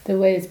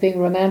way it's being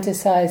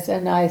romanticized,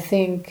 and I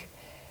think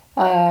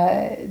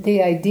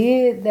the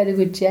idea that it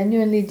would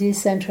genuinely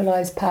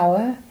decentralize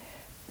power,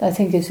 I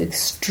think, is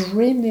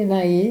extremely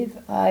naive.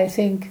 I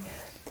think,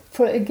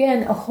 for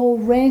again a whole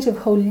range of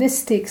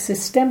holistic,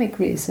 systemic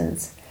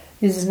reasons,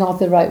 this is not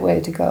the right way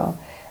to go.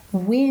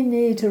 We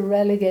need to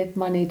relegate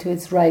money to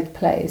its right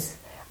place.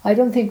 I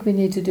don't think we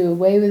need to do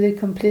away with it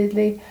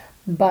completely,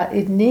 but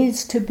it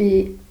needs to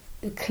be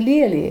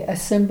clearly a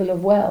symbol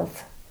of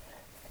wealth.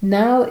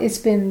 Now it's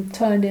been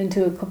turned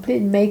into a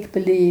complete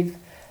make-believe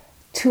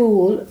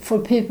tool for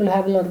people who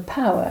have a lot of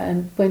power,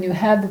 and when you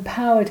have the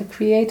power to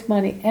create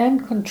money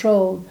and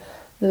control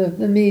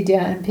the media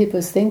and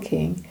people's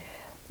thinking,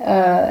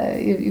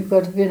 you've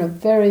got a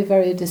very,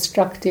 very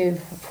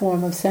destructive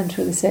form of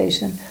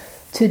centralization.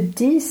 To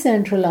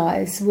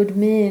decentralize would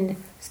mean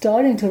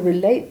starting to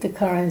relate the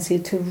currency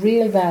to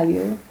real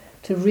value,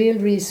 to real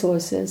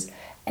resources,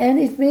 and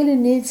it really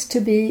needs to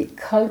be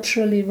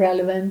culturally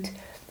relevant.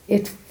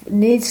 It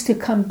needs to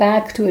come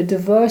back to a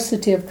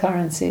diversity of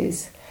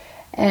currencies.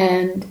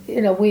 And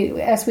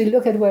as we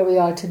look at where we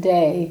are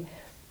today,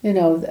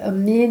 a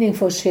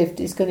meaningful shift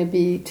is going to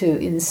be to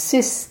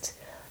insist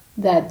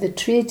that the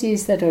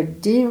treaties that are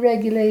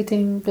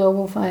deregulating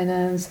global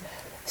finance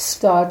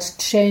start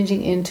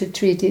changing into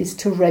treaties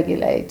to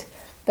regulate.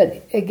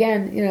 But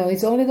again,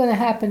 it's only going to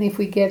happen if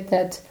we get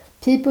that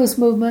people's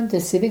movement,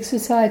 the civic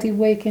society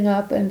waking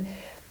up,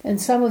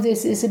 and some of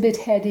this is a bit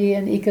heady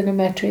and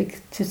econometric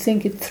to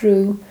think it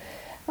through.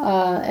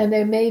 And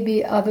there may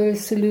be other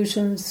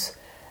solutions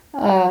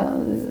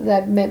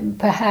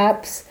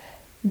perhaps,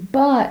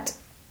 but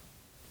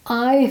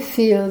I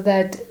feel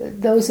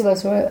that those of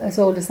us who are as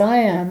old as I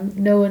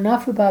am know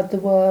enough about the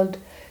world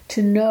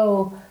to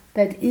know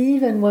that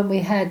even when we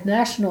had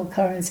national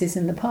currencies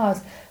in the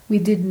past, we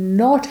did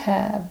not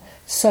have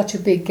such a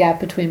big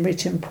gap between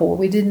rich and poor.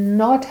 We did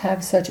not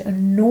have such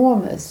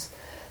enormous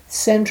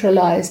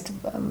centralized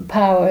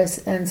powers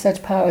and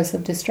such powers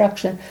of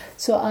destruction.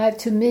 So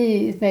to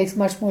me, it makes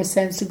much more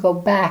sense to go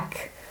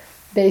back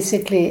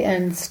basically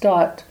and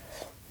start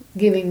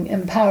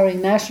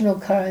empowering national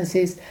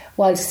currencies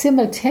while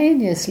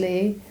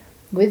simultaneously,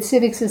 with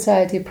civic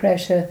society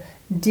pressure,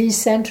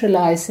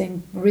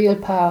 decentralizing real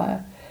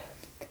power.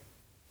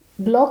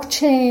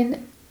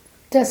 blockchain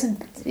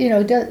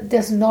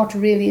does not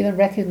really even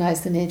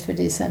recognize the need for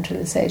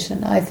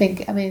decentralization. I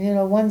think,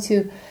 once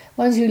you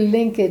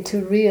link it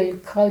to real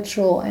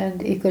cultural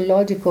and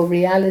ecological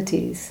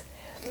realities,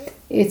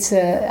 it's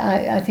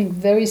I think,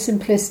 very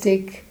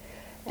simplistic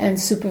and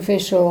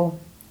superficial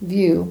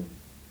view.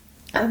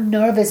 I'm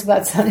nervous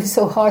about sounding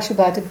so harsh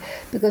about it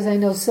because I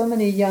know so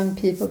many young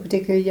people,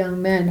 particularly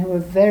young men, who are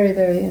very,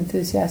 very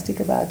enthusiastic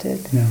about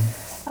it. Yeah.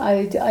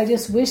 I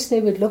just wish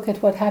they would look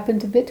at what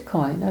happened to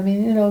Bitcoin.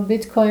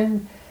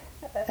 Bitcoin,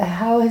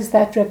 how has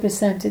that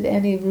represented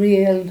any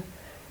real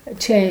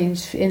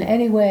change in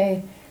any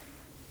way?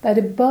 But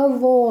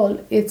above all,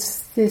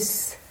 it's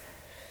the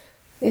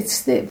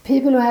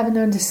people who have an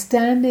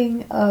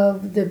understanding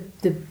of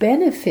the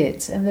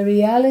benefits and the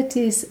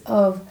realities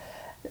of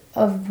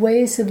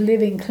ways of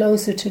living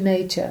closer to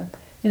nature.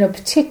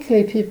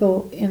 Particularly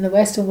people in the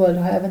Western world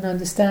who have an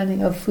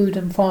understanding of food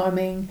and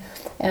farming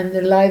and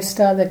the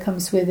lifestyle that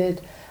comes with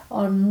it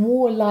are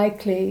more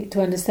likely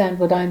to understand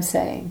what I'm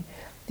saying.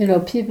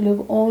 People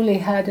who've only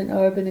had an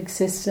urban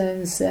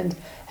existence and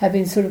have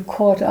been sort of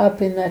caught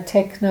up in that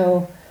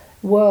techno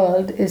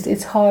world,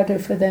 it's harder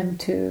for them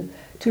to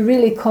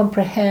really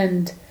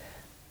comprehend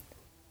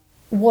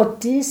what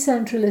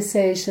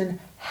decentralization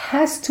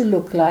has to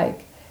look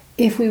like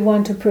if we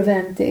want to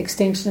prevent the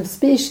extinction of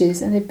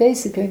species, and it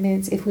basically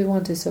means if we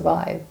want to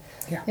survive.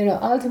 Yeah.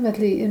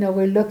 Ultimately,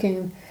 we're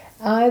looking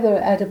either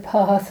at a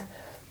path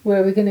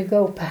where we're going to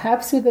go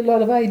perhaps with a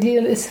lot of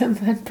idealism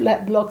and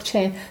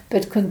blockchain,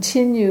 but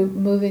continue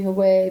moving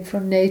away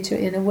from nature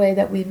in a way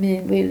that we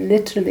mean we're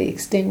literally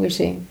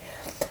extinguishing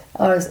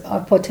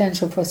our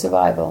potential for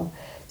survival.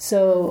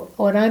 So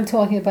what I'm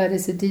talking about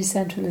is a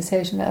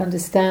decentralization that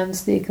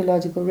understands the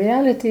ecological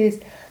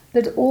realities,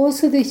 but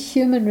also the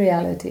human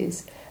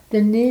realities,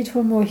 the need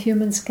for more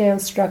human-scale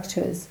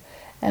structures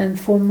and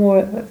for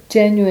more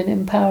genuine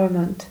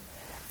empowerment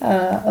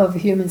of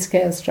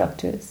human-scale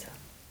structures.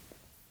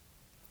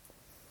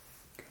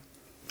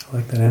 I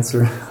like that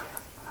answer.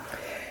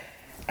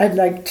 I'd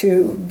like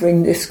to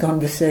bring this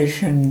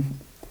conversation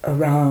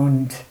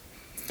around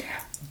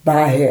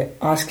by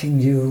asking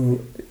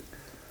you,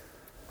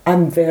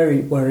 I'm very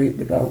worried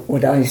about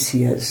what I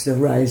see as the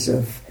rise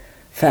of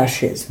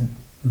fascism.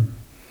 Mm.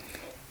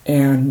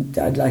 And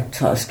I'd like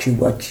to ask you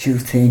what you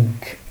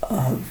think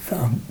of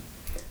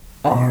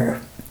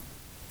our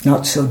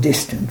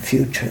not-so-distant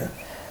future.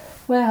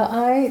 Well,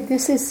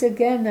 this is,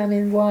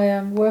 again, why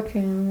I'm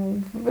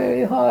working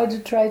very hard to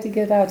try to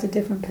get out a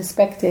different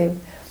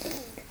perspective.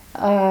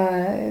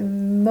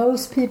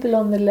 Most people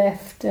on the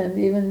left and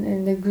even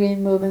in the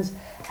green movements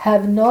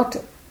have not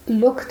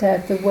looked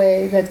at the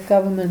way that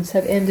governments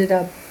have ended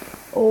up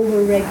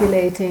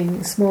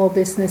over-regulating small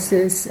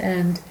businesses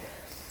and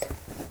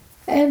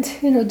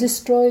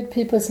destroyed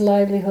people's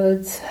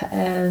livelihoods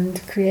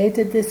and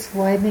created this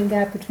widening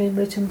gap between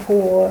rich and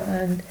poor.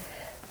 And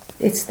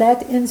it's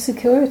that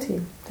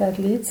insecurity that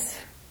leads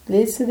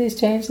to these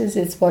changes.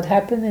 It's what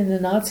happened in the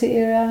Nazi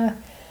era,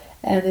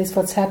 and it's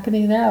what's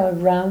happening now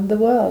around the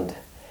world.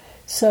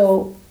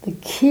 So the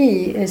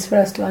key is for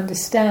us to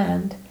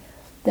understand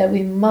that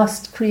we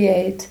must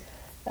create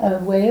a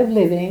way of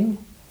living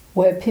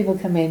where people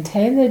can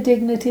maintain their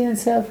dignity and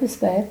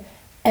self-respect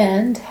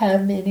and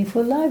have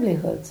meaningful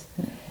livelihoods.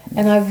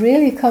 And I've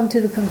really come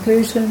to the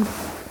conclusion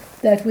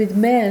that with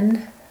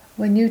men,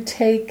 when you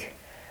take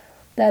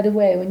that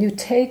away, when you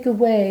take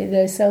away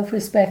their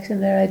self-respect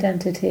and their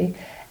identity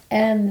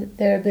and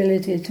their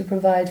ability to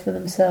provide for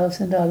themselves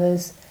and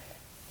others,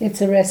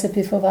 it's a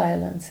recipe for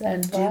violence.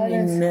 And do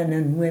violence, you mean men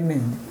and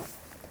women?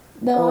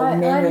 No, I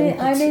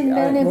mean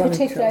men in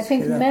particular. I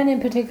think men in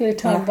particular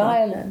turn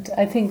violent.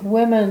 I think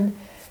women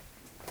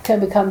can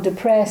become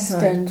depressed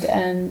and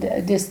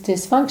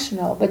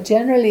dysfunctional, but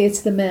generally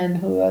it's the men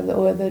who are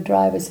the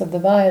drivers of the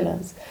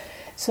violence.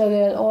 So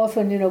they'll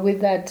often,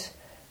 with that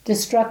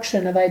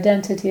destruction of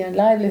identity and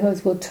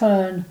livelihoods, will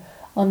turn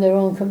on their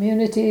own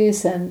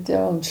communities and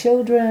their own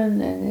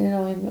children, and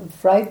in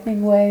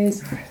frightening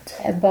ways.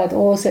 Right. But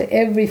also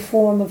every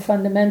form of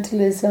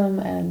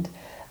fundamentalism and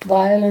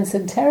violence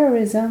and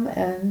terrorism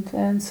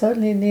and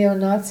certainly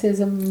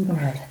neo-Nazism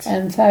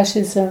and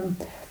fascism.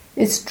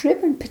 It's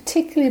driven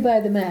particularly by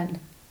the men.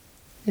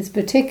 It's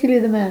particularly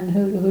the men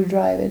who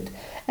drive it,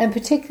 and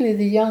particularly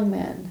the young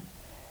men.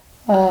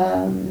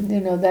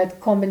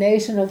 That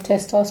combination of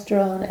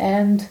testosterone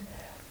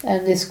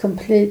and this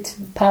complete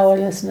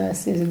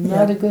powerlessness is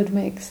not a good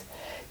mix.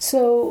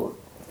 So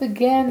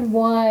again,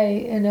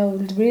 why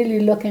really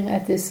looking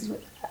at this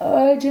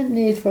urgent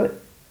need for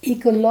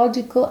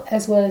ecological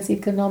as well as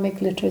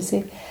economic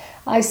literacy.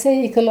 I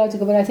say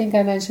ecological, but I think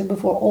I mentioned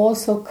before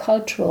also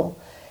cultural.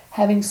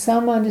 Having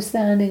some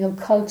understanding of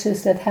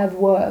cultures that have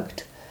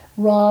worked,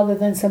 rather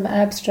than some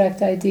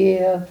abstract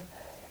idea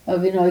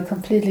of a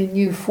completely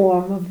new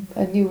form, of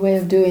a new way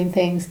of doing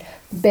things,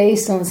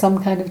 based on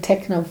some kind of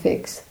techno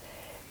fix.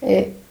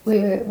 We're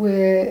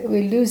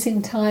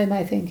losing time,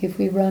 I think, if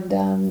we run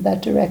down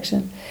that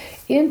direction.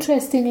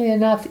 Interestingly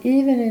enough,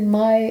 even in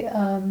my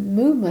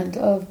movement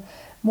of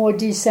more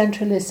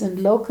decentralist and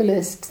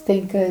localist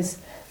thinkers,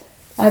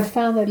 I've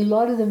found that a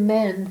lot of the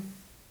men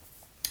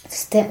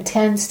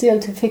tend still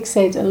to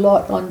fixate a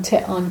lot on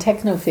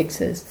techno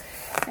fixes.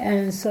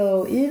 And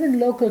so even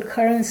local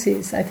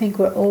currencies, I think,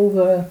 were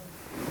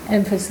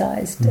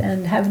overemphasized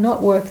and have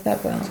not worked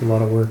that well. It's a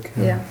lot of work.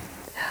 Yeah.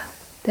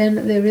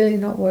 Then they're really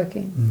not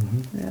working.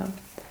 Mm-hmm. Yeah.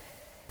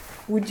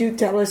 Would you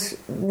tell us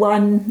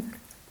one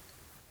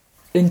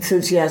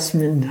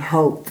enthusiasm and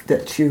hope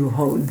that you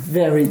hold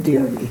very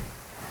dearly?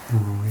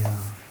 Oh, yeah.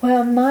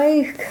 Well,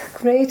 my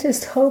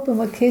greatest hope and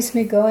what keeps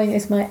me going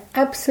is my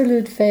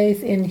absolute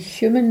faith in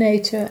human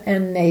nature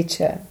and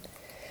nature.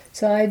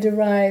 So I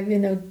derive,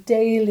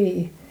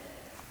 daily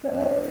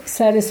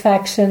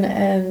satisfaction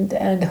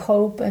and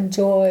hope and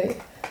joy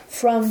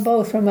from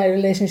my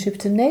relationship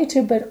to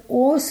nature, but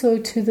also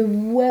to the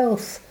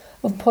wealth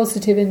of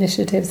positive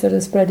initiatives that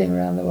are spreading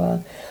around the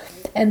world.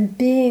 And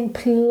being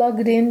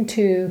plugged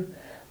into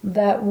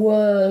that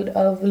world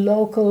of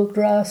local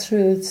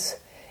grassroots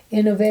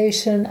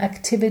innovation,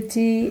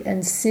 activity,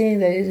 and seeing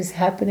that it is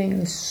happening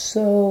is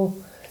so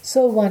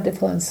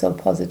wonderful and so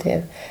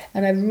positive.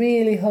 And I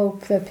really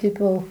hope that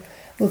people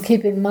will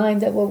keep in mind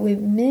that what we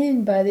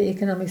mean by the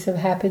economics of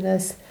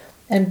happiness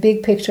and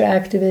big picture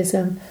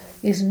activism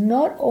is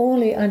not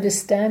only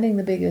understanding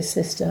the bigger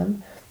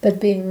system, but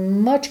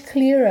being much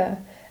clearer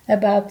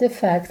about the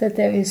fact that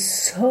there is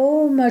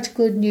so much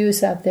good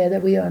news out there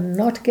that we are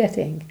not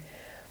getting.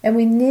 And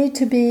we need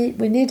to be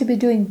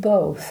doing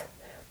both.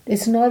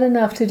 It's not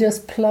enough to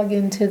just plug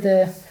into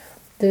the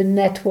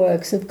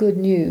networks of good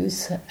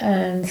news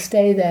and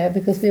stay there,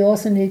 because we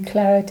also need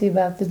clarity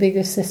about the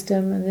bigger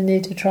system and the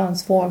need to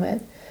transform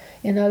it.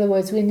 In other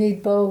words, we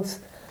need both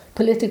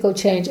political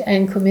change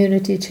and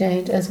community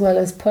change, as well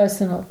as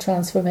personal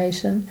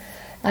transformation.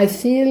 I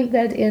feel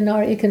that in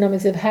our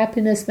economics of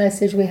happiness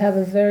message, we have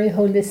a very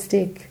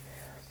holistic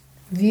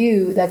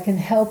view that can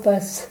help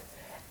us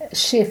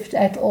shift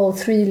at all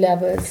three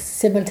levels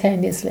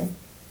simultaneously.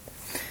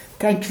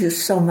 Thank you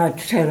so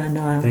much,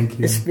 Helena. Thank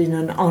you. It's been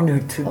an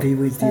honor to be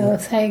with you. Oh,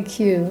 thank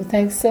you.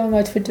 Thanks so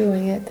much for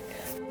doing it.